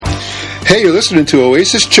Hey, you're listening to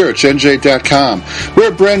Oasis Church, NJ.com.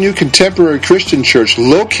 We're a brand new contemporary Christian church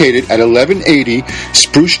located at 1180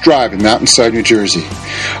 Spruce Drive in Mountainside, New Jersey.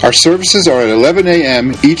 Our services are at 11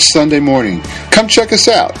 a.m. each Sunday morning. Come check us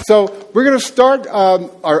out. So we're going to start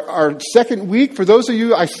our second week. For those of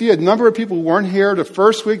you, I see a number of people who weren't here the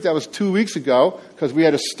first week. That was 2 weeks ago because we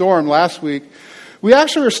had a storm last week. We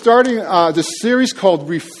actually are starting this series called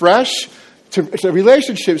Refresh. It's a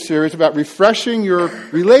relationship series about refreshing your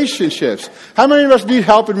relationships. How many of us need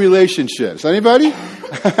help in relationships? Anybody?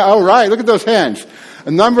 All right, look at those hands.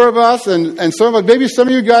 A number of us, and some of us, maybe some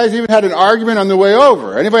of you guys even had an argument on the way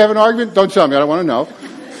over. Anybody have an argument? Don't tell me, I don't want to know.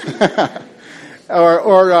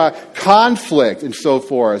 or conflict and so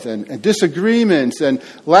forth, and disagreements. And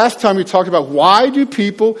last time we talked about why do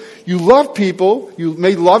you love people, you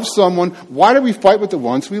may love someone, why do we fight with the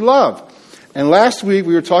ones we love? And last week,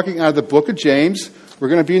 we were talking out of the book of James. We're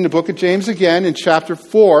going to be in the book of James again in chapter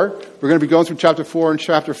 4. We're going to be going through chapter 4 and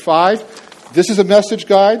chapter 5. This is a message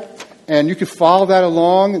guide, and you can follow that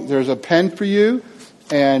along. There's a pen for you,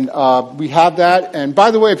 and we have that. And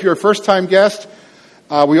by the way, if you're a first-time guest,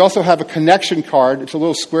 we also have a connection card. It's a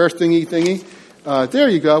little square thingy. There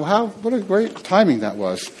you go. What a great timing that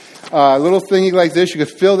was. A little thingy like this. You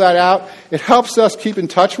can fill that out. It helps us keep in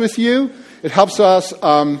touch with you. It helps us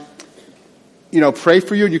pray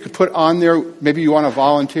for you, and you could put on there, maybe you want to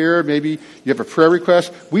volunteer, maybe you have a prayer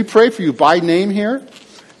request. We pray for you by name here.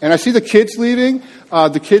 And I see the kids leaving.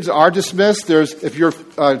 The kids are dismissed. If your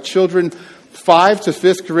children 5 to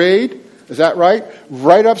 5th grade, is that right?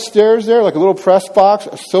 Right upstairs there, like a little press box.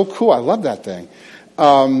 So cool. I love that thing.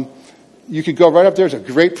 You could go right up there. It's a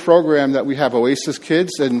great program that we have, Oasis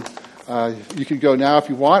Kids, and you can go now if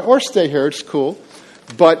you want, or stay here. It's cool.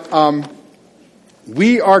 But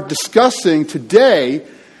we are discussing today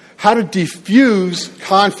how to defuse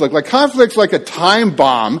conflict. Like conflict's like a time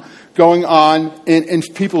bomb going on in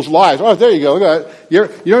people's lives. Oh, there you go. Look at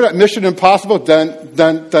that. You know that Mission Impossible? Dun,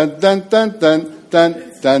 dun, dun, dun, dun, dun,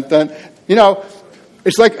 dun, dun, dun. You know,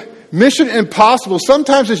 it's like Mission Impossible.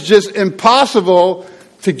 Sometimes it's just impossible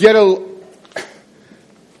to get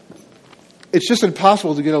It's just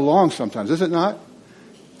impossible to get along sometimes, is it not?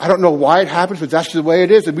 I don't know why it happens, but that's the way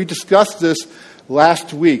it is. And we discussed this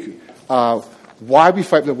last week, why we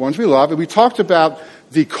fight with the ones we love. And we talked about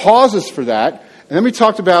the causes for that. And then we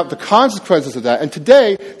talked about the consequences of that. And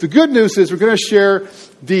today, the good news is we're going to share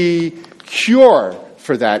the cure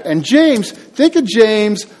for that. And think of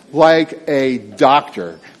James like a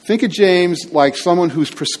doctor. Think of James like someone who's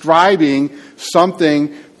prescribing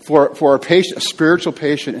something for a patient, a spiritual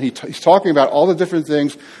patient. And he's talking about all the different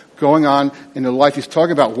things going on in their life. He's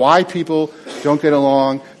talking about why people don't get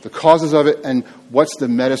along, the causes of it, and what's the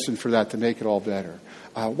medicine for that to make it all better.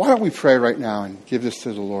 Why don't we pray right now and give this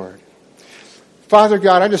to the Lord? Father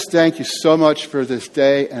God, I just thank you so much for this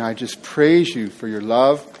day, and I just praise you for your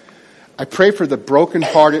love. I pray for the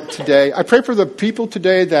brokenhearted today. I pray for the people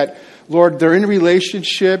today that, Lord, they're in a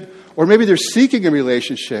relationship, or maybe they're seeking a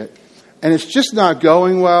relationship, and it's just not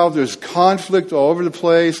going well. There's conflict all over the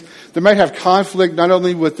place. They might have conflict not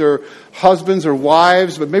only with their husbands or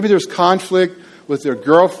wives, but maybe there's conflict with their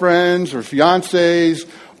girlfriends or fiancés,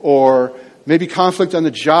 or maybe conflict on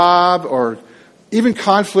the job, or even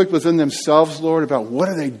conflict within themselves, Lord, about what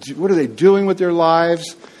are they doing with their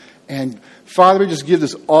lives. And Father, we just give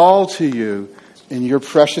this all to you in your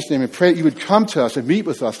precious name. And pray that you would come to us and meet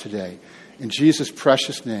with us today. In Jesus'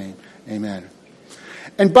 precious name, amen.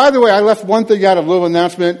 And by the way, I left one thing out of a little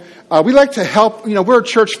announcement. We like to help, we're a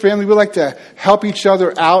church family. We like to help each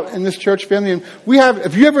other out in this church family. And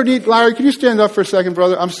if you ever need, Larry, can you stand up for a second,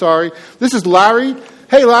 brother? I'm sorry. This is Larry.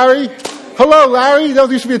 Hey, Larry. Hello, Larry. That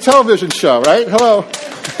used to be a television show, right? Hello.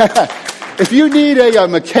 If you need a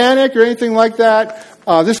mechanic or anything like that,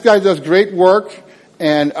 this guy does great work.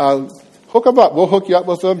 And hook him up. We'll hook you up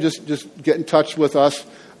with him. Just get in touch with us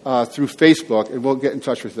through Facebook, and we'll get in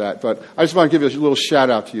touch with that. But I just want to give you a little shout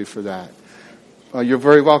out to you for that. You're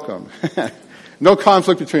very welcome. No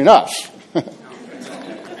conflict between us.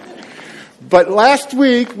 But last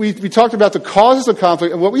week, we talked about the causes of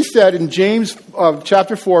conflict, and what we said in James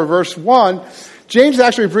chapter 4, verse 1, James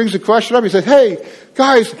actually brings the question up. He said, hey,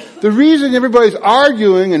 guys, the reason everybody's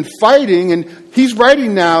arguing and fighting, and he's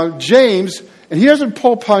writing now, James, and he doesn't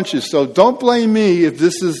pull punches, so don't blame me if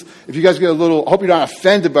you guys get I hope you're not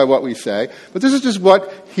offended by what we say, but this is just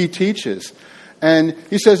what he teaches. And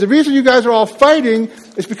he says, the reason you guys are all fighting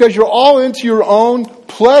is because you're all into your own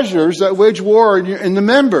pleasures that wage war in the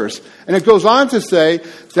members. And it goes on to say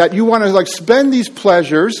that you want to spend these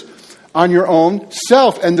pleasures on your own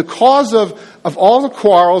self. And the cause of of all the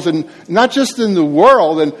quarrels, and not just in the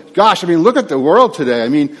world, and gosh, I mean, look at the world today. I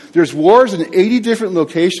mean, there's wars in 80 different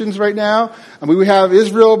locations right now. I mean, we have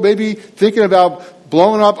Israel maybe thinking about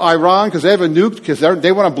blowing up Iran because they have a nuke, because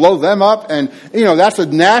they want to blow them up, and, that's a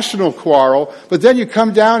national quarrel. But then you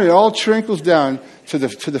come down, it all trickles down to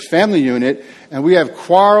the family unit, and we have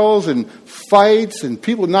quarrels and fights and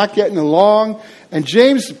people not getting along. And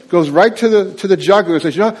James goes right to the jugular and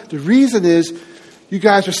says, the reason is you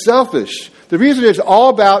guys are selfish. The reason is all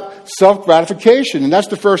about self-gratification. And that's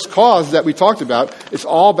the first cause that we talked about. It's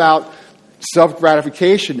all about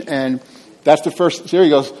self-gratification. And that's the first, here he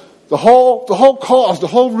goes, the whole cause, the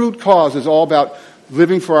whole root cause is all about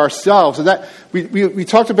living for ourselves. And that we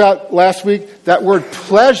talked about last week, that word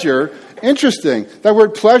pleasure. Interesting. That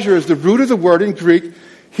word pleasure is the root of the word in Greek,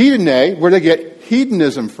 hedone, where they get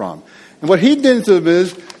hedonism from. And what hedonism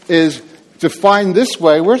is defined this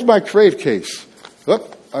way. Where's my crave case?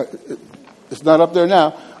 It's not up there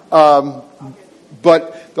now.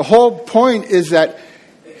 But the whole point is that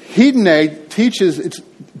hedone teaches, it's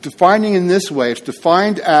defining in this way. It's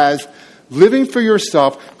defined as living for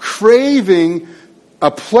yourself, craving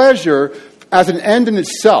a pleasure as an end in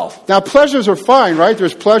itself. Now, pleasures are fine, right?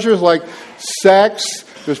 There's pleasures like sex.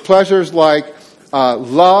 There's pleasures like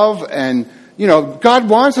love. And, God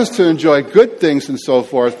wants us to enjoy good things and so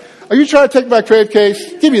forth. Are you trying to take my crave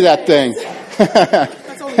case? Give me that thing.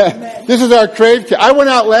 This is our crave case. I went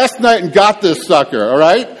out last night and got this sucker, all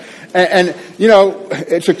right? And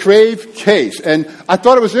it's a crave case. And I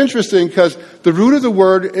thought it was interesting because the root of the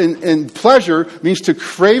word in pleasure means to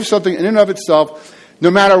crave something in and of itself,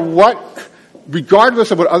 no matter what,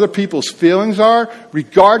 regardless of what other people's feelings are,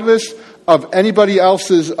 regardless of anybody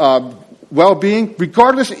else's well-being,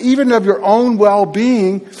 regardless even of your own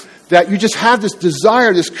well-being, that you just have this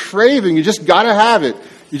desire, this craving. You just got to have it.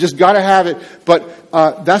 You just got to have it. But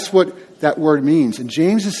that's what that word means. And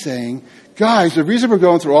James is saying, guys, the reason we're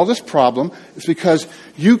going through all this problem is because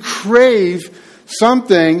you crave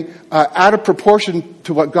something out of proportion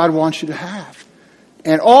to what God wants you to have.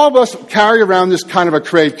 And all of us carry around this kind of a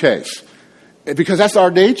crave case. Because that's our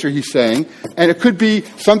nature, he's saying. And it could be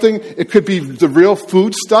something, it could be the real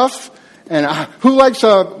food stuff. And who likes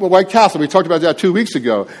White Castle? We talked about that 2 weeks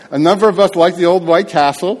ago. A number of us like the old White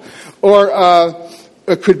Castle. Or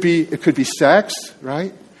it could be sex,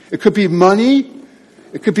 right? It could be money.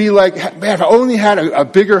 It could be like, man, if I only had a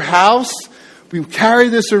bigger house. We carry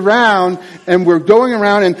this around, and we're going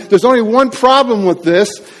around, and there's only one problem with this,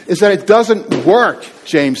 is that it doesn't work,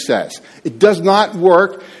 James says. It does not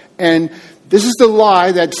work, and this is the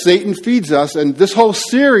lie that Satan feeds us, and this whole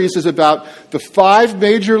series is about the 5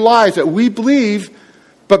 major lies that we believe,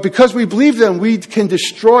 but because we believe them, we can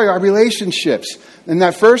destroy our relationships. And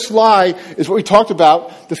that first lie is what we talked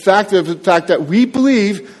about, the fact that we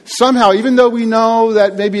believe somehow, even though we know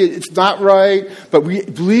that maybe it's not right, but we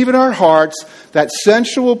believe in our hearts that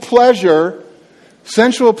sensual pleasure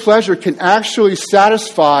can actually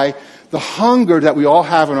satisfy the hunger that we all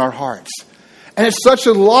have in our hearts. And it's such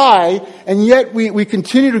a lie, and yet we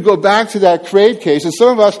continue to go back to that crave case. And some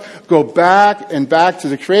of us go back and back to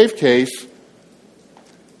the crave case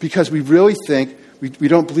because we really think we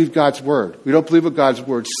don't believe God's word. We don't believe what God's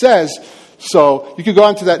word says. So you could go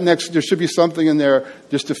on to that next, there should be something in there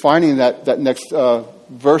just defining that next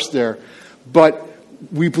verse there. But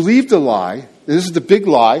we believe the lie. This is the big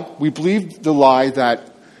lie. We believe the lie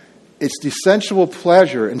that it's the sensual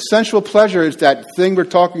pleasure. And sensual pleasure is that thing we're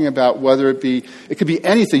talking about, whether it could be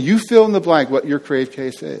anything. You fill in the blank what your crave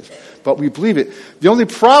case is. But we believe it. The only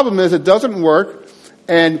problem is it doesn't work,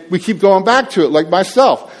 and we keep going back to it, like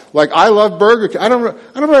myself. Like, I love Burger King. I don't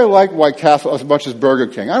really like White Castle as much as Burger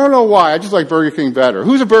King. I don't know why. I just like Burger King better.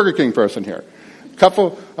 Who's a Burger King person here?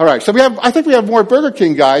 Couple? All right. So I think we have more Burger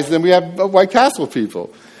King guys than we have White Castle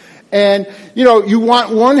people. And, you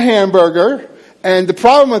want one hamburger, and the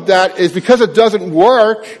problem with that is because it doesn't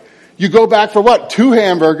work, you go back for what? 2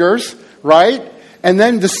 hamburgers, right? And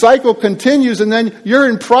then the cycle continues, and then you're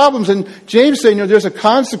in problems. And James is saying, there's a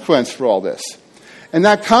consequence for all this. And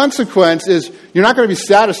that consequence is you're not going to be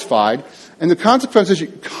satisfied. And the consequence is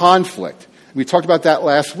conflict. We talked about that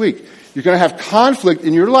last week. You're going to have conflict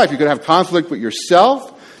in your life. You're going to have conflict with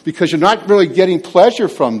yourself because you're not really getting pleasure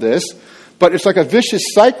from this. But it's like a vicious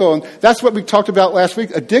cycle. And that's what we talked about last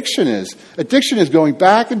week. Addiction is. Addiction is going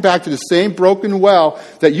back and back to the same broken well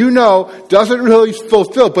that doesn't really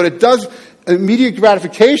fulfill. But it does immediate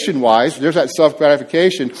gratification-wise, there's that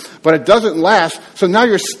self-gratification, but it doesn't last. So now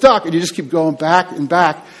you're stuck, and you just keep going back and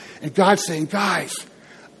back. And God's saying, guys,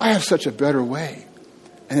 I have such a better way.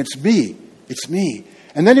 And it's me. It's me.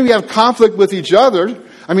 And then we have conflict with each other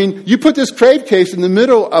I mean, you put this crave case in the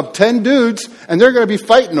middle of 10 dudes, and they're going to be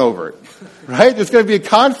fighting over it, right? There's going to be a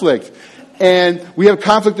conflict. And we have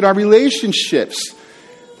conflict in our relationships.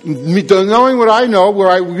 Knowing what I know, where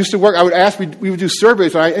I used to work, I would ask, we would do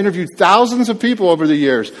surveys, and I interviewed thousands of people over the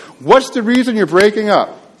years. What's the reason you're breaking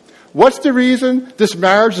up? What's the reason this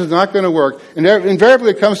marriage is not going to work? And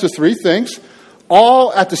invariably it comes to three things,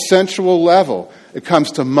 all at the sensual level. It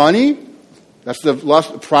comes to money. That's the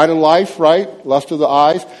lust, pride of life, right? Lust of the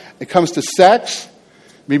eyes. It comes to sex.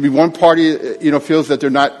 Maybe one party, feels that they're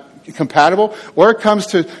not compatible. Or it comes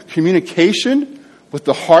to communication with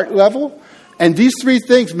the heart level. And these three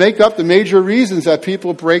things make up the major reasons that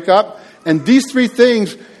people break up. And these three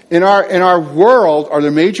things in our world are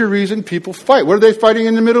the major reason people fight. What are they fighting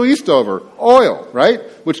in the Middle East over? Oil, right?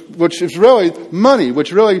 Which is really money,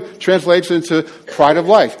 which really translates into pride of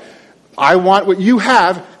life. I want what you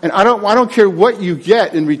have, and I don't care what you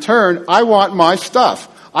get in return. I want my stuff.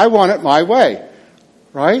 I want it my way,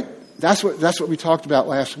 right? That's what we talked about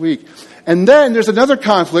last week. And then there's another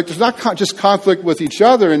conflict. It's not just conflict with each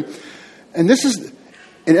other, and this is,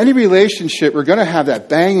 in any relationship, we're going to have that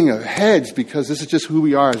banging of heads because this is just who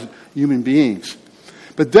we are as human beings.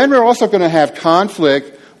 But then we're also going to have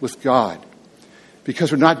conflict with God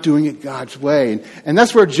because we're not doing it God's way. And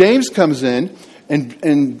that's where James comes in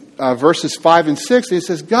verses 5 and 6. He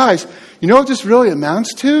says, guys, you know what this really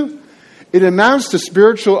amounts to? It amounts to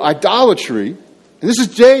spiritual idolatry. And this is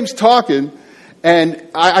James talking. And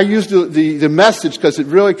I use the Message because it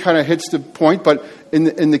really kind of hits the point. But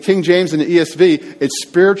in the King James and the ESV, it's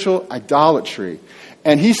spiritual idolatry.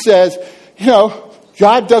 And he says,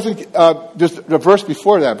 God doesn't, there's a verse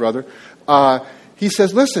before that, brother. He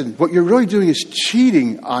says, listen, what you're really doing is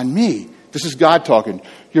cheating on me. This is God talking.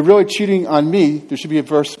 You're really cheating on me. There should be a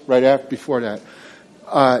verse right before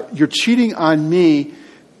that. You're cheating on me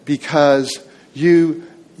because you're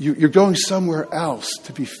going somewhere else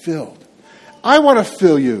to be filled. I want to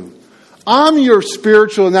fill you. I'm your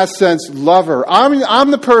spiritual, in that sense, lover.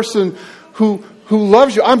 I'm the person who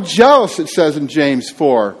loves you. I'm jealous, it says in James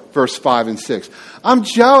 4, verse 5 and 6. I'm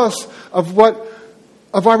jealous of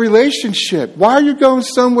our relationship. Why are you going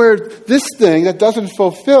somewhere, this thing that doesn't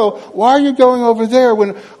fulfill? Why are you going over there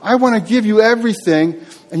when I want to give you everything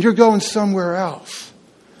and you're going somewhere else?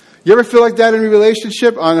 You ever feel like that in a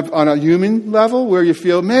relationship on a human level where you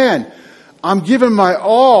feel, man, I'm giving my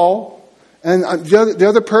all and the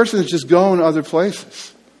other person is just going other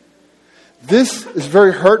places? This is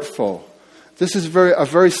very hurtful. This is a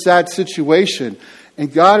very sad situation.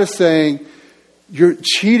 And God is saying, you're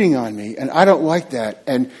cheating on me, and I don't like that.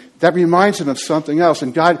 And that reminds him of something else.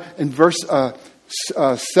 And God, in verse 6,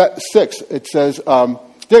 it says,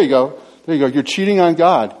 there you go. You're cheating on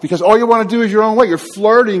God. Because all you want to do is your own way. You're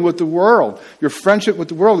flirting with the world. Your friendship with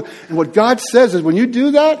the world. And what God says is when you do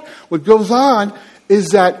that, what goes on is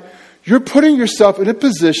that you're putting yourself in a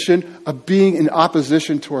position of being in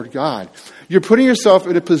opposition toward God. You're putting yourself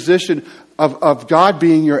in a position of God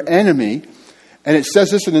being your enemy. And it says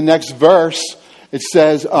this in the next verse. It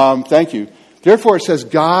says, thank you. Therefore it says,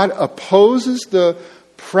 God opposes the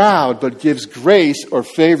proud, but gives grace or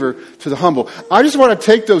favor to the humble. I just want to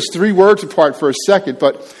take those three words apart for a second.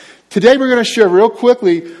 But today we're going to share real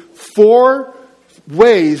quickly 4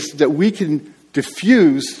 ways that we can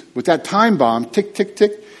diffuse with that time bomb, tick, tick,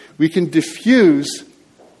 tick. We can diffuse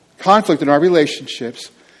conflict in our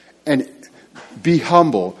relationships and be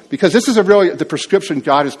humble. Because this is really the prescription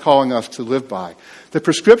God is calling us to live by. The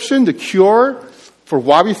prescription, the cure for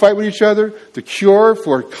why we fight with each other, the cure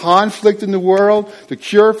for conflict in the world, the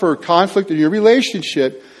cure for conflict in your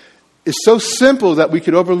relationship is so simple that we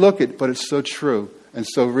could overlook it, but it's so true and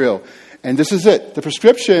so real. And this is it. The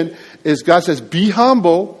prescription is God says, be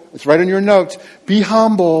humble. It's right in your notes. Be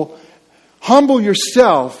humble. Humble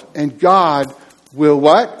yourself, and God will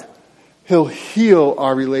what? He'll heal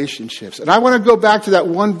our relationships. And I want to go back to that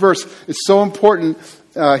one verse. It's so important.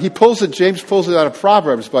 James pulls it out of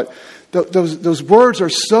Proverbs, but those words are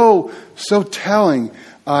so telling.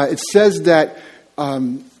 It says that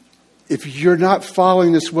if you're not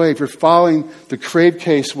following this way, if you're following the crave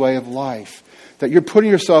case way of life, that you're putting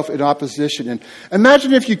yourself in opposition. And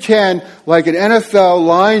imagine if you can, like an NFL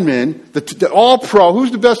lineman, the all-pro, who's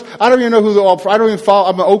the best? I don't even know who the all-pro, I don't even follow,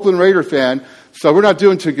 I'm an Oakland Raider fan, so we're not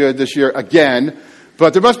doing too good this year again.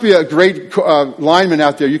 But there must be a great lineman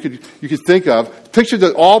out there you could think of. Picture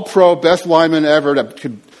the all-pro, best lineman ever that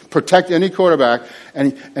could protect any quarterback,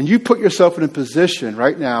 and you put yourself in a position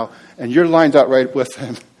right now, and you're lined up right with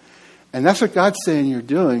him. And that's what God's saying you're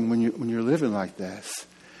doing when you're living like this.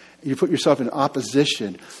 You put yourself in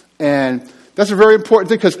opposition. And that's a very important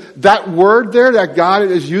thing, because that word there that God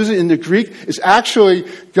is using in the Greek is actually,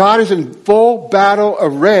 God is in full battle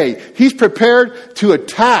array. He's prepared to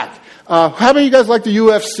attack. How many of you guys like the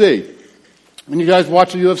UFC? When you guys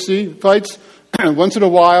watch the UFC fights? Once in a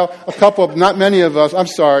while, a couple of, not many of us, I'm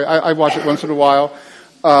sorry, I watch it once in a while.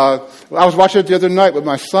 I was watching it the other night with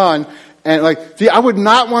my son, and I would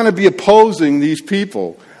not want to be opposing these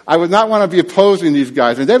people. I would not want to be opposing these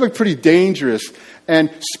guys. And they look pretty dangerous.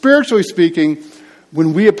 And spiritually speaking,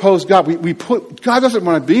 when we oppose God, God doesn't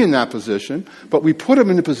want to be in that position, but we put him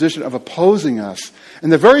in the position of opposing us.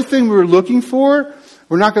 And the very thing we were looking for,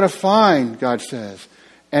 we're not going to find, God says.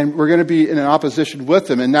 And we're going to be in an opposition with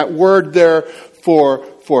him. And that word there for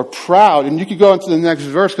proud, and you could go into the next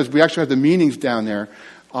verse, because we actually have the meanings down there,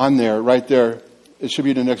 on there, right there. It should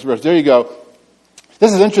be in the next verse. There you go.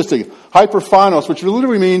 This is interesting. Hyperphanos, which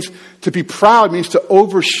literally means to be proud, means to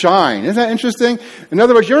overshine. Isn't that interesting? In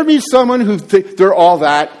other words, you ever meet someone who they're all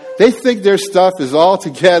that? They think their stuff is all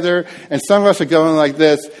together, and some of us are going like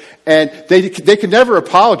this, and they can never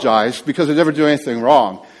apologize because they never do anything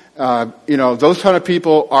wrong. Those kind of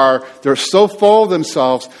people they're so full of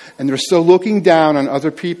themselves, and they're so looking down on other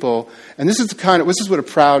people. And this is what a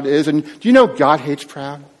proud is. And do you know God hates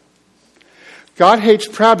proud? God hates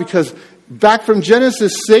proud because back from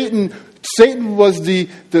Genesis, Satan was the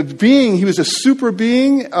being. He was a super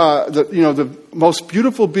being, the most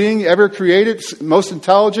beautiful being ever created, most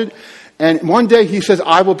intelligent. And one day he says,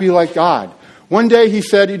 "I will be like God." One day he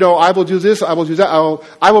said, "I will do this, I will do that,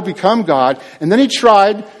 I will become God." And then he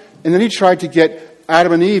tried to get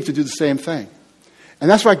Adam and Eve to do the same thing. And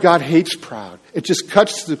that's why God hates proud. It just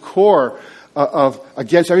cuts to the core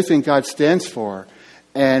against everything God stands for.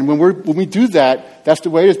 And when we do that, that's the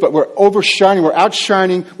way it is. But we're overshining, we're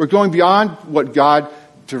outshining, we're going beyond what God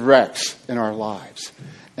directs in our lives.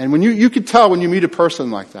 And when you can tell when you meet a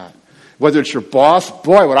person like that, whether it's your boss,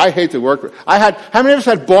 boy, what I hate to work with. How many of us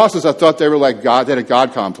had bosses that thought they were like God, they had a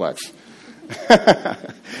God complex?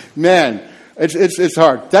 Man, it's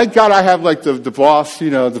hard. Thank God I have like the boss,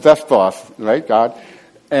 the best boss, right? God.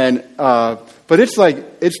 And but it's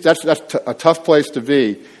that's a tough place to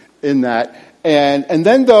be in that. And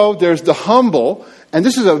then, though, there's the humble. And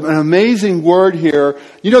this is an amazing word here.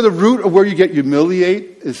 The root of where you get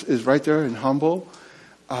humiliate is right there in humble.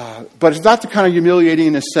 But it's not the kind of humiliating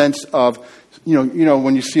in the sense of,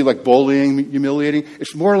 when you see like bullying, humiliating.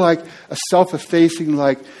 It's more like a self-effacing,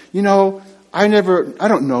 like, I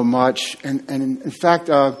don't know much. And in fact,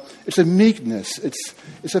 it's a meekness.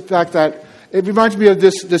 It's a fact that it reminds me of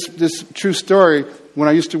this true story. When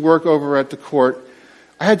I used to work over at the court,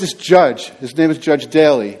 I had this judge. His name was Judge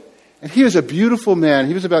Daly. And he was a beautiful man.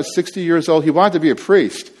 He was about 60 years old. He wanted to be a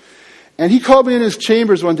priest. And he called me in his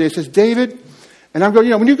chambers one day and says, "David," and I'm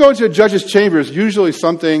going, when you go into a judge's chambers, usually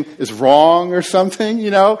something is wrong or something,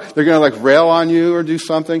 They're going to rail on you or do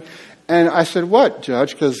something. And I said, "What,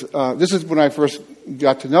 Judge?" Because this is when I first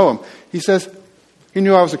got to know him. He says, he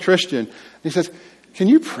knew I was a Christian. He says, "Can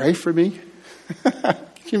you pray for me?" Can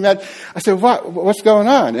you imagine? I said, "What's going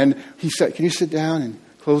on?" And he said, "Can you sit down and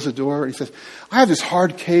close the door?" And he says, "I have this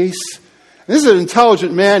hard case." And this is an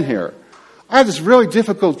intelligent man here. "I have this really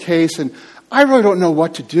difficult case, and I really don't know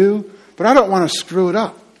what to do, but I don't want to screw it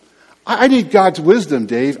up. I need God's wisdom,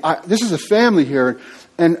 Dave. This is a family here,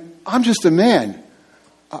 and I'm just a man.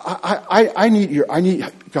 I need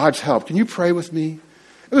God's help. Can you pray with me?"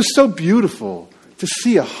 It was so beautiful to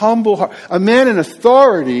see a humble heart, a man in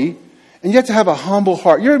authority, and yet to have a humble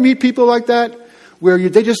heart. You ever meet people like that? Where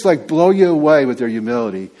they just blow you away with their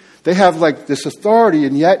humility. They have this authority,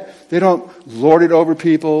 and yet they don't lord it over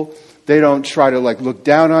people. They don't try to look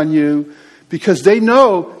down on you, because they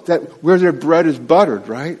know that where their bread is buttered,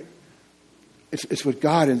 right? It's with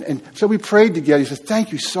God. And so we prayed together. He says,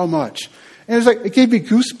 "Thank you so much." And it gave me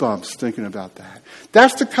goosebumps thinking about that.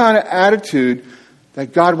 That's the kind of attitude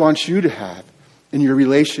that God wants you to have in your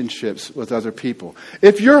relationships with other people.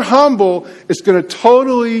 If you're humble, it's going to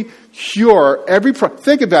totally cure every problem.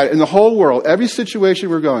 Think about it, in the whole world, every situation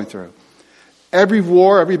we're going through, every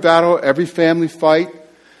war, every battle, every family fight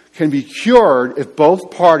can be cured if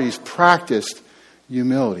both parties practiced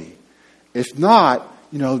humility. If not,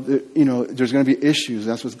 there's going to be issues.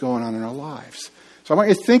 That's what's going on in our lives. So I want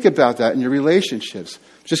you to think about that in your relationships.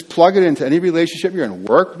 Just plug it into any relationship. You're in a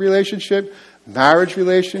work relationship, marriage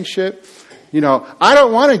relationship. I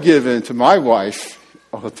don't want to give in to my wife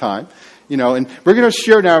all the time. And we're going to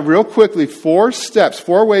share now real quickly 4 steps,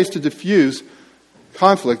 4 ways to diffuse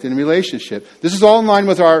conflict in a relationship. This is all in line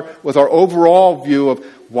with our overall view of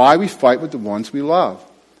why we fight with the ones we love.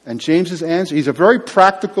 And James's answer, he's a very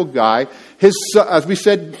practical guy. His son, as we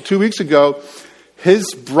said 2 weeks ago,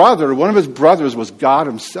 his brother, one of his brothers was God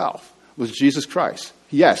himself, was Jesus Christ.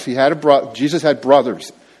 Yes, he had Jesus had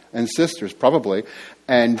brothers and sisters, probably.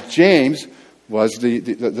 And James was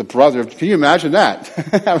the brother. Can you imagine that?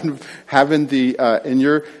 having in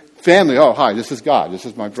your family, oh, hi, this is God. This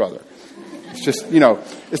is my brother. It's just,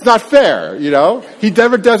 it's not fair, He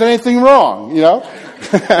never does anything wrong,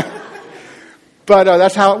 But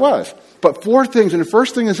that's how it was. But 4 things, and the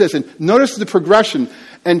first thing is this, and notice the progression.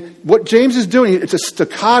 And what James is doing, it's a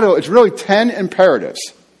staccato, it's really 10 imperatives.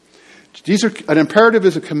 An imperative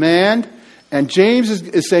is a command, and James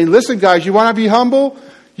is saying, listen guys, you want to be humble?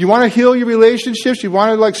 You want to heal your relationships? You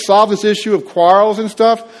want to solve this issue of quarrels and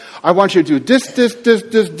stuff? I want you to do this.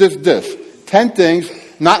 10 things,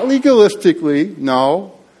 not legalistically,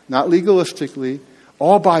 not legalistically,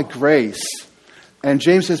 all by grace. And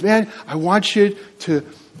James says, man, I want you to,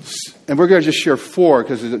 and we're going to just share 4,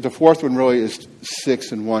 because the 4th one really is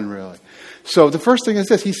 6 and 1, really. So the first thing is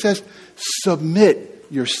this, he says, submit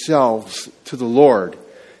yourselves to the Lord.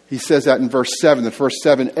 He says that in verse 7, the first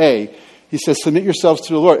 7a. He says, submit yourselves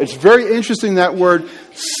to the Lord. It's very interesting, that word,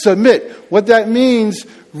 submit. What that means,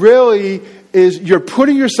 really, is you're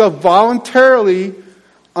putting yourself voluntarily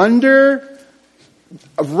under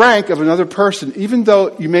a rank of another person, even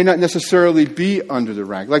though you may not necessarily be under the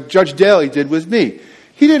rank. Like Judge Daly did with me.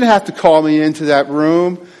 He didn't have to call me into that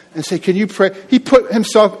room and say, can you pray? He put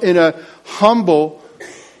himself in a humble,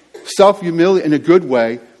 in a good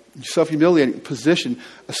way, self-humiliating position,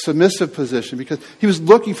 a submissive position, because he was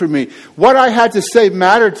looking for me. What I had to say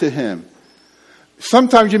mattered to him.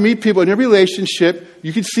 Sometimes you meet people in a relationship,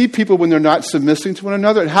 you can see people when they're not submitting to one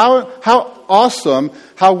another. And how awesome,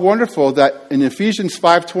 how wonderful that in Ephesians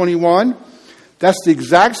 5:21, that's the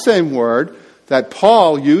exact same word that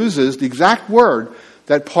Paul uses, the exact word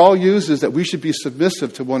that Paul uses, that we should be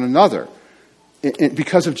submissive to one another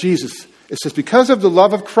because of Jesus. It says, because of the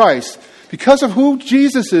love of Christ, because of who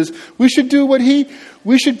Jesus is, we should do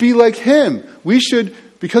we should be like him. We should,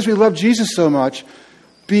 because we love Jesus so much,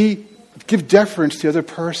 give deference to the other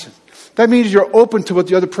person. That means you're open to what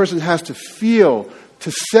the other person has to feel,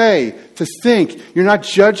 to say, to think. You're not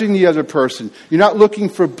judging the other person. You're not looking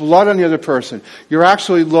for blood on the other person. You're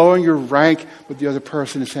actually lowering your rank with the other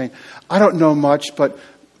person and saying, I don't know much, but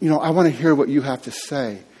I want to hear what you have to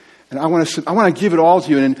say. And I want to give it all to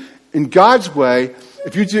you. And in God's way,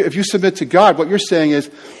 if you submit to God, what you're saying is,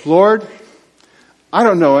 Lord, I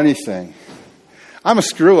don't know anything. I'm a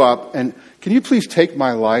screw up, and can you please take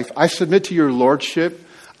my life? I submit to your lordship.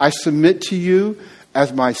 I submit to you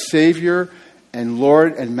as my Savior and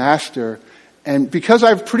Lord and Master. And because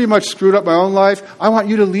I've pretty much screwed up my own life, I want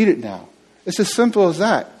you to lead it now. It's as simple as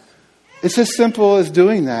that. It's as simple as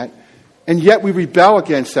doing that. And yet we rebel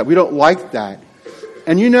against that. We don't like that.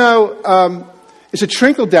 And it's a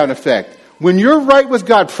trickle-down effect. When you're right with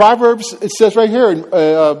God, Proverbs, it says right here,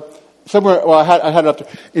 somewhere, I had it up there.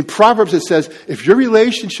 In Proverbs it says, if your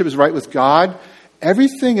relationship is right with God,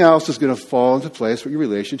 everything else is going to fall into place with your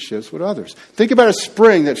relationships with others. Think about a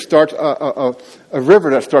spring that starts, a river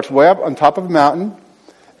that starts way up on top of a mountain,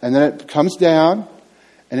 and then it comes down,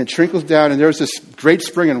 and it trickles down, and there's this great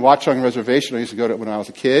spring in Watchung Reservation. I used to go to it when I was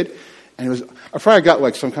a kid, and I probably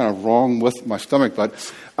got some kind of wrong with my stomach,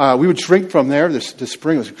 but we would drink from there. This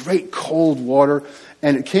spring was great cold water,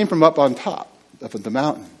 and it came from up on top of the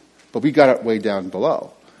mountain. But we got it way down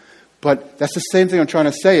below. But that's the same thing I'm trying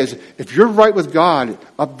to say is, if you're right with God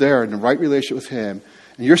up there in the right relationship with him,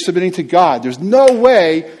 and you're submitting to God, there's no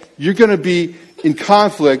way you're going to be in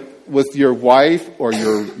conflict with your wife or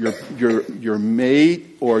your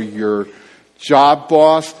mate or your job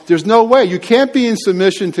boss. There's no way. You can't be in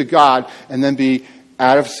submission to God and then be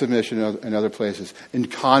out of submission in other places, in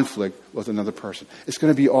conflict with another person. It's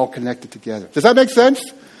going to be all connected together. Does that make sense?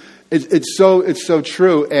 It's so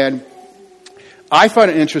true. And I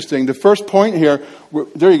find it interesting. The first point here,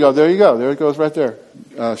 there you go. There it goes right there,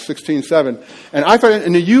 16:7. And I find it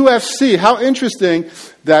in the UFC, how interesting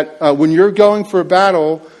that when you're going for a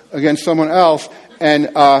battle against someone else, and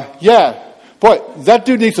boy, that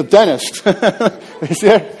dude needs a dentist. You see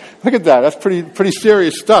that? Look at that. That's pretty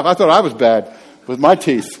serious stuff. I thought I was bad with my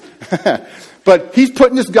teeth. But he's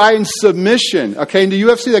putting this guy in submission. Okay, in the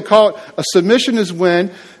UFC they call it a submission is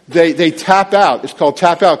when they tap out. It's called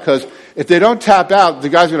tap out because if they don't tap out, the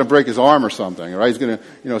guy's going to break his arm or something, right? He's going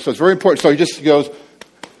to, so it's very important. So he just goes,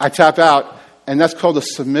 I tap out, and that's called a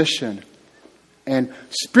submission. And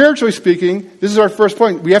spiritually speaking, this is our first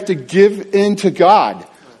point. We have to give in to God.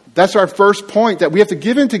 That's our first point, that we have to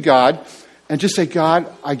give in to God and just say,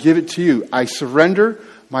 God, I give it to you. I surrender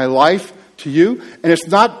my life to you. And it's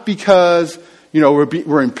not because,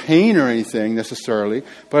 we're in pain or anything necessarily,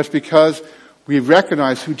 but it's because we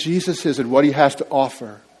recognize who Jesus is and what he has to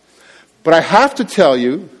offer. But I have to tell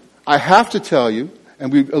you,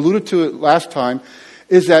 and we alluded to it last time,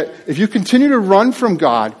 is that if you continue to run from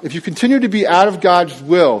God, if you continue to be out of God's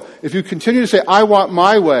will, if you continue to say, I want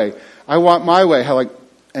my way,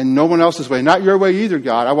 and no one else's way, not your way either,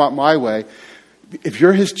 God, I want my way. If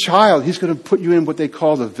you're his child, he's going to put you in what they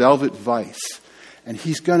call the velvet vice. And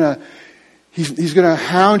he's going to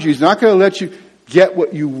hound you. He's not going to let you get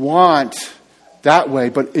what you want that way,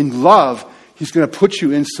 but in love, he's going to put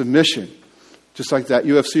you in submission. Just like that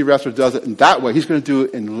UFC wrestler does it in that way. He's going to do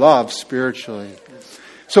it in love spiritually.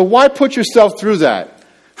 So why put yourself through that?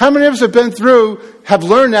 How many of us have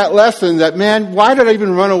learned that lesson that, man, why did I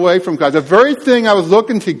even run away from God? The very thing I was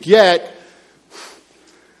looking to get,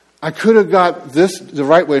 I could have got this the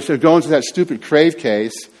right way instead of going to that stupid crave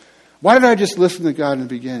case. Why did I just listen to God in the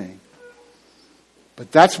beginning?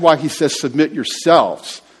 But that's why he says submit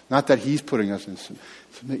yourselves. Not that he's putting us in.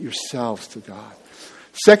 Submit yourselves to God.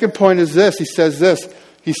 Second point is this. He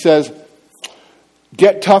says,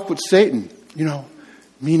 get tough with Satan.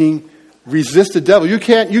 Meaning resist the devil. You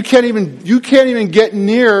can't even get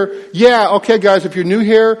near. Yeah, okay, guys, if you're new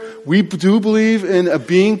here, we do believe in a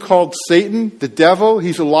being called Satan, the devil.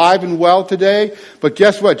 He's alive and well today. But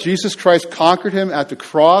guess what? Jesus Christ conquered him at the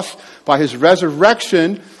cross by his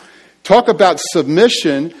resurrection. Talk about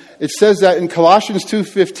submission. It says that in Colossians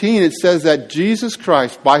 2:15, it says that Jesus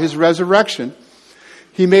Christ, by his resurrection,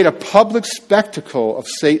 he made a public spectacle of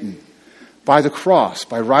Satan by the cross,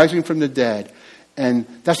 by rising from the dead. And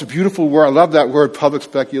that's a beautiful word. I love that word, public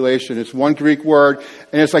speculation. It's one Greek word.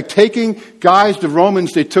 And it's like taking guys, the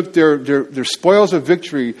Romans, they took their spoils of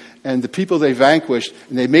victory and the people they vanquished,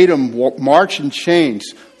 and they made them march in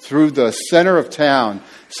chains through the center of town,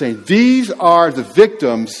 saying, these are the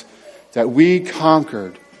victims that we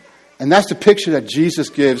conquered. And that's the picture that Jesus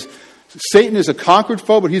gives. Satan is a conquered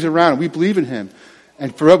foe, but he's around, and we believe in him.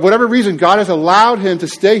 And for whatever reason, God has allowed him to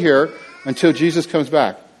stay here until Jesus comes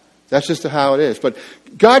back. That's just how it is. But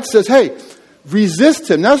God says, hey, resist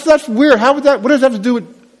him. Now, that's weird. What does that have to do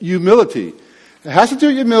with humility? It has to do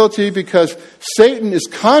with humility because Satan is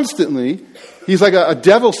constantly, he's like a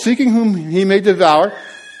devil seeking whom he may devour,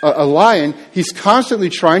 a lion. He's constantly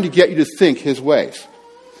trying to get you to think his ways.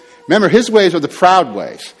 Remember, his ways are the proud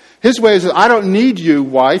ways. His ways is, I don't need you,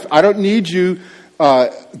 wife. I don't need you,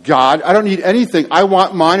 God. I don't need anything. I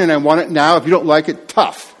want mine and I want it now. If you don't like it,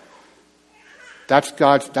 tough. That's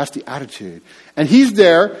the attitude. And he's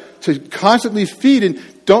there to constantly feed. And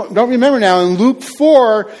don't remember now, in Luke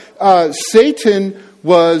 4, Satan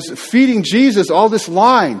was feeding Jesus all this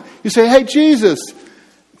line. You say, hey, Jesus.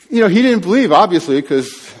 He didn't believe, obviously, because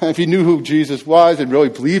if he knew who Jesus was and really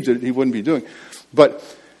believed it, he wouldn't be doing it. But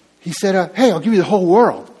he said, hey, I'll give you the whole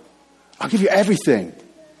world. I'll give you everything.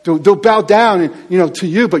 They'll bow down, to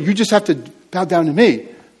you, but you just have to bow down to me.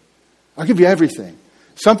 I'll give you everything.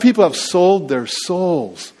 Some people have sold their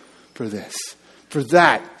souls for this, for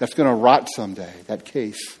that. That's going to rot someday, that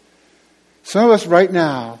case. Some of us right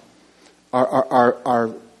now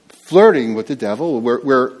are flirting with the devil.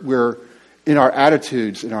 We're in our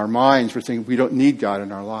attitudes, in our minds, we're thinking we don't need God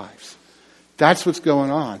in our lives. That's what's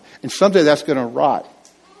going on. And someday that's going to rot.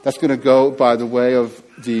 That's going to go by the way of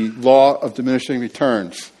the law of diminishing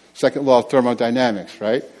returns. Second law of thermodynamics,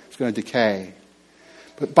 right? It's going to decay.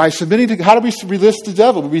 But by submitting to, how do we resist the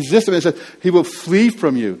devil? We resist him and say, he will flee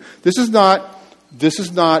from you. This is not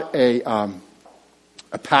a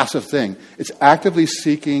passive thing. It's actively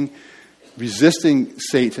seeking, resisting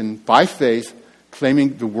Satan by faith,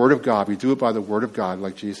 claiming the Word of God. We do it by the Word of God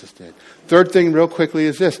like Jesus did. Third thing real quickly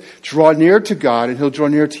is this. Draw near to God and he'll draw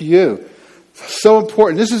near to you. So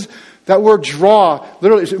important. That word draw,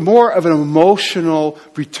 literally, is more of an emotional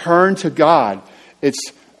return to God. It's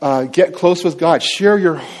get close with God. Share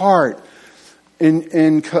your heart.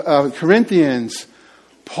 In Corinthians,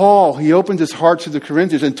 Paul, he opened his heart to the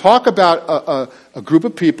Corinthians and talk about a group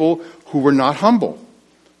of people who were not humble.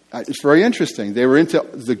 It's very interesting. They were into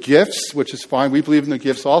the gifts, which is fine. We believe in the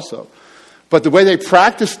gifts also. But the way they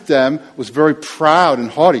practiced them was very proud and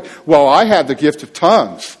haughty. Well, I have the gift of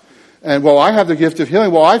tongues. And I have the gift of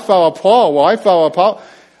healing. I follow Paul. I follow Paul.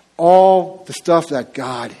 All the stuff that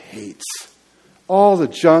God hates. All the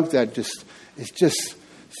junk that just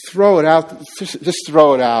throw it out. Just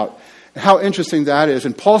throw it out. And how interesting that is.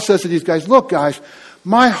 And Paul says to these guys, look, guys,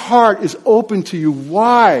 my heart is open to you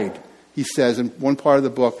wide, he says in one part of the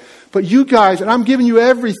book. But you guys, and I'm giving you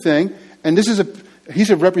everything, and he's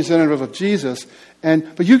a representative of Jesus,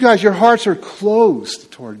 but you guys, your hearts are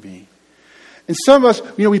closed toward me. And some of us,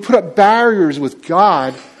 we put up barriers with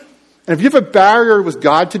God. And if you have a barrier with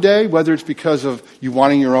God today, whether it's because of you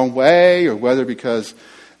wanting your own way, or whether because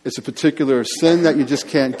it's a particular sin that you just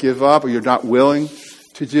can't give up or you're not willing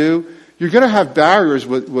to do, you're going to have barriers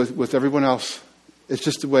with everyone else. It's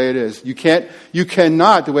just the way it is. You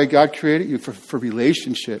cannot, the way God created you for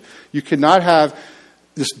relationship, you cannot have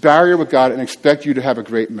this barrier with God and expect you to have a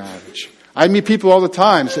great marriage. I meet people all the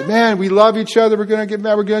time say, man, we love each other, we're going to get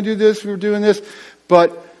married, we're going to do this, we're doing this,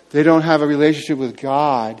 but they don't have a relationship with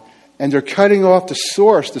God, and they're cutting off the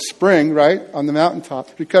source, the spring, right, on the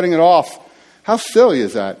mountaintop. They're cutting it off. How silly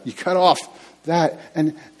is that? You cut off that,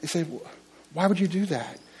 and they say, why would you do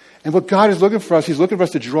that? And what God is looking for us, He's looking for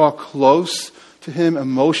us to draw close to Him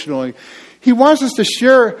emotionally. He wants us to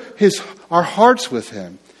share our hearts with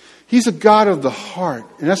Him. He's a God of the heart,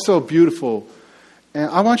 and that's so beautiful. And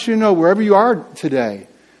I want you to know, wherever you are today,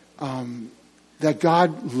 that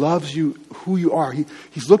God loves you, who you are.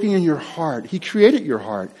 He's looking in your heart. He created your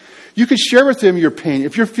heart. You can share with Him your pain.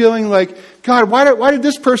 If you're feeling like, God, why did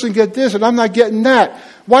this person get this and I'm not getting that?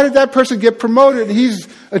 Why did that person get promoted and he's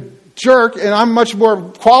a jerk and I'm much more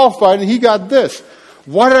qualified and he got this?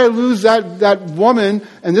 Why did I lose that woman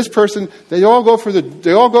and this person? They all go for the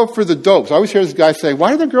dopes. I always hear this guy say, why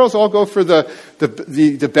do the girls all go for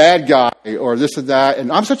the bad guy or this and that?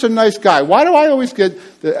 And I'm such a nice guy. Why do I always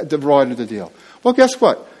get the raw end of the deal? Well, guess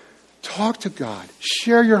what? Talk to God.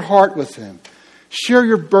 Share your heart with Him. Share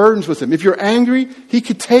your burdens with Him. If you're angry, He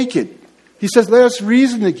could take it. He says, let us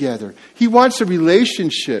reason together. He wants a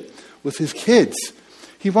relationship with His kids.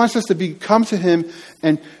 He wants us to come to Him,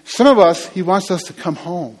 and some of us, He wants us to come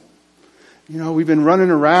home. We've been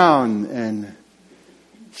running around, and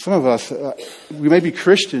some of us, we may be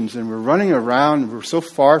Christians, and we're running around, and we're so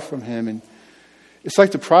far from Him, and it's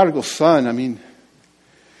like the prodigal son. I mean,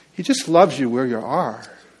 He just loves you where you are.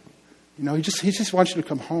 He just wants you to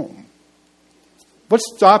come home.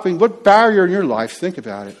 What barrier in your life, think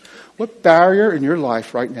about it, what barrier in your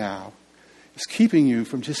life right now is keeping you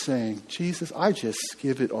from just saying, Jesus, I just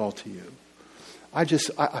give it all to you.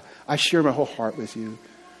 I share my whole heart with you.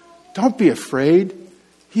 Don't be afraid.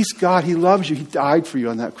 He's God. He loves you. He died for you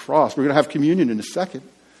on that cross. We're going to have communion in a second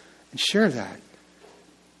and share that.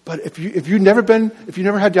 But if you never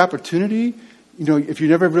had the opportunity, if you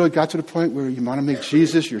never really got to the point where you want to make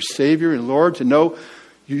Jesus your Savior and Lord, to know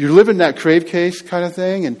you're living that crave case kind of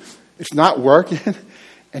thing and it's not working,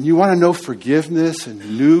 and you want to know forgiveness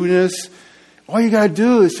and newness, all you got to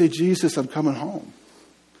do is say, Jesus, I'm coming home.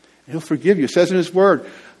 And He'll forgive you. It says in His Word,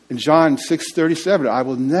 in John 6:37, I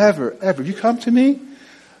will never, ever, you come to me,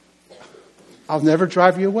 I'll never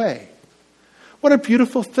drive you away. What a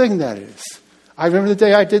beautiful thing that is. I remember the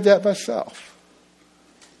day I did that myself.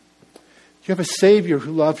 You have a Savior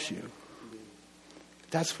who loves you.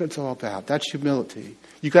 That's what it's all about. That's humility.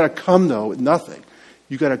 You got to come, though, with nothing.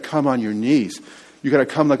 You got to come on your knees. You got to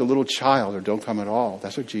come like a little child, or don't come at all.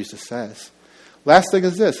 That's what Jesus says. Last thing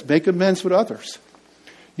is this: make amends with others.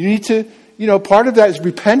 You need to, part of that is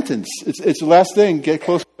repentance. It's the last thing. Get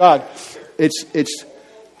close to God.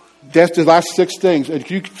 That's the last 6 things. And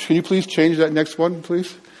can you please change that next one,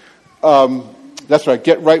 please? That's right.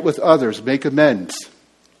 Get right with others. Make amends.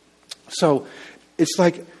 So it's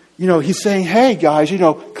like, He's saying, hey, guys,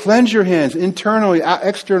 cleanse your hands internally,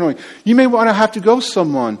 externally. You may want to have to go to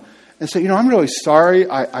someone and say, I'm really sorry.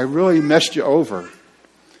 I really messed you over.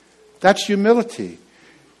 That's humility.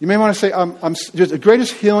 You may want to say, the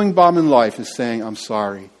greatest healing balm in life is saying, I'm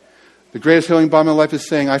sorry. The greatest healing balm in life is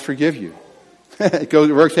saying, I forgive you. It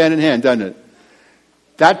works hand in hand, doesn't it?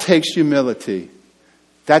 That takes humility.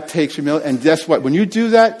 And guess what? When you do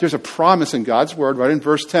that, there's a promise in God's Word, right in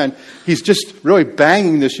verse 10. He's just really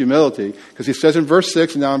banging this humility, because He says in verse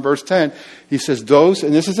 6 and now in verse 10, He says,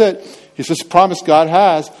 and this is it, He says, promise God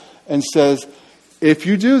has, and says, if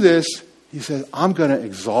you do this, He says, I'm going to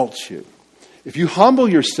exalt you. If you humble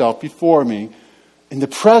yourself before me in the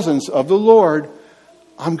presence of the Lord,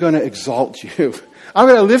 I'm going to exalt you. I'm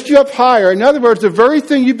going to lift you up higher. In other words, the very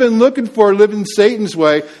thing you've been looking for, living Satan's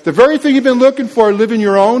way, the very thing you've been looking for, living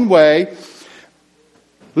your own way,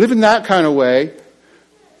 living that kind of way,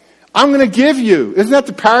 I'm going to give you. Isn't that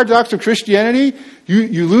the paradox of Christianity?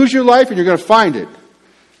 You lose your life and you're going to find it.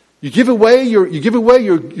 You give away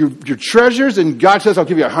your treasures, and God says, I'll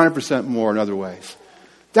give you 100% more in other ways.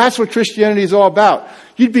 That's what Christianity is all about.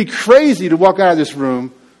 You'd be crazy to walk out of this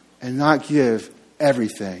room and not give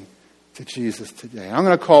everything to Jesus today. I'm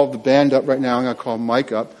going to call the band up right now. I'm going to call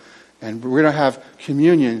Mike up, and we're going to have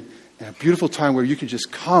communion and a beautiful time where you can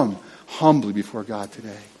just come humbly before God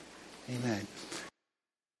today. Amen.